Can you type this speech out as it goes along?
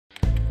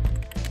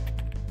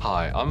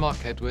Hi, I'm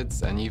Mark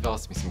Edwards, and you've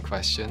asked me some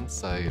questions,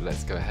 so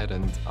let's go ahead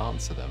and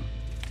answer them.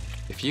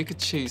 If you could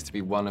choose to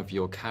be one of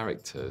your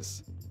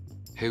characters,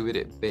 who would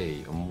it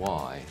be and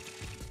why?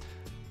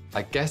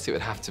 I guess it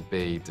would have to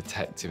be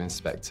Detective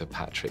Inspector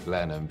Patrick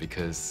Lennon,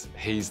 because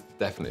he's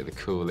definitely the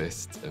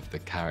coolest of the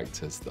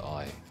characters that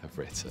I have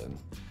written.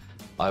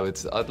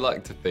 I'd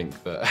like to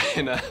think that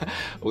in an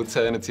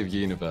alternative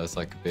universe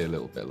I could be a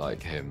little bit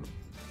like him.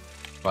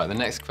 Right, the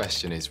next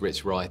question is,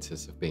 which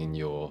writers have been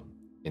your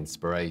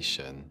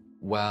inspiration?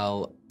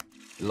 Well,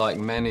 like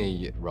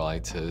many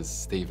writers,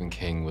 Stephen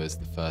King was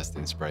the first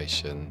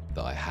inspiration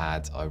that I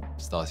had. I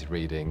started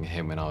reading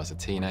him when I was a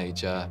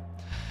teenager.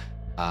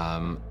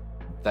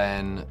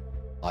 Then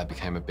I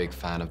became a big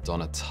fan of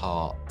Donna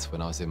Tartt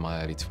when I was in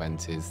my early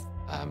 20s.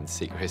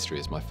 Secret History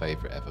is my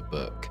favourite ever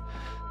book.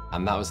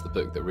 And that was the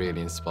book that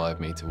really inspired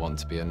me to want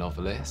to be a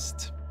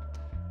novelist.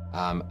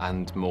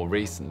 And more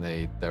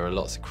recently, there are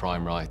lots of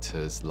crime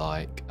writers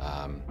like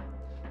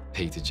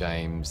Peter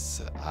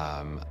James,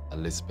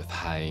 Elizabeth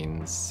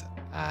Haynes,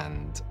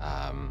 and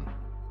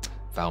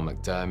Val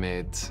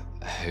McDermid,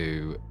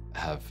 who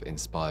have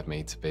inspired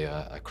me to be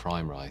a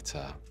crime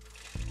writer.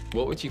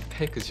 What would you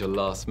pick as your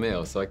last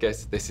meal? So I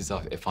guess this is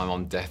if I'm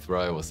on death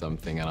row or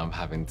something and I'm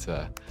having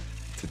to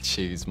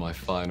choose my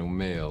final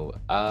meal.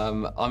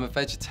 I'm a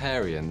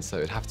vegetarian, so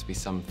it'd have to be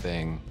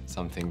something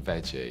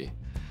veggie.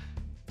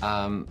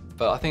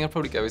 But I think I'd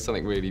probably go with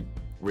something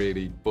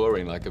really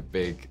boring, like a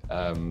big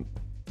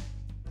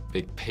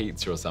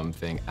pizza or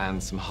something,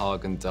 and some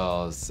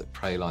Haagen-Dazs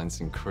pralines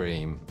and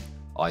cream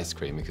ice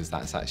cream, because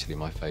that's actually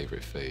my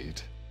favourite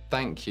food.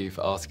 Thank you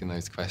for asking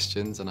those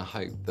questions, and I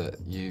hope that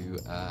you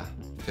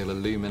feel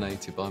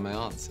illuminated by my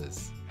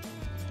answers.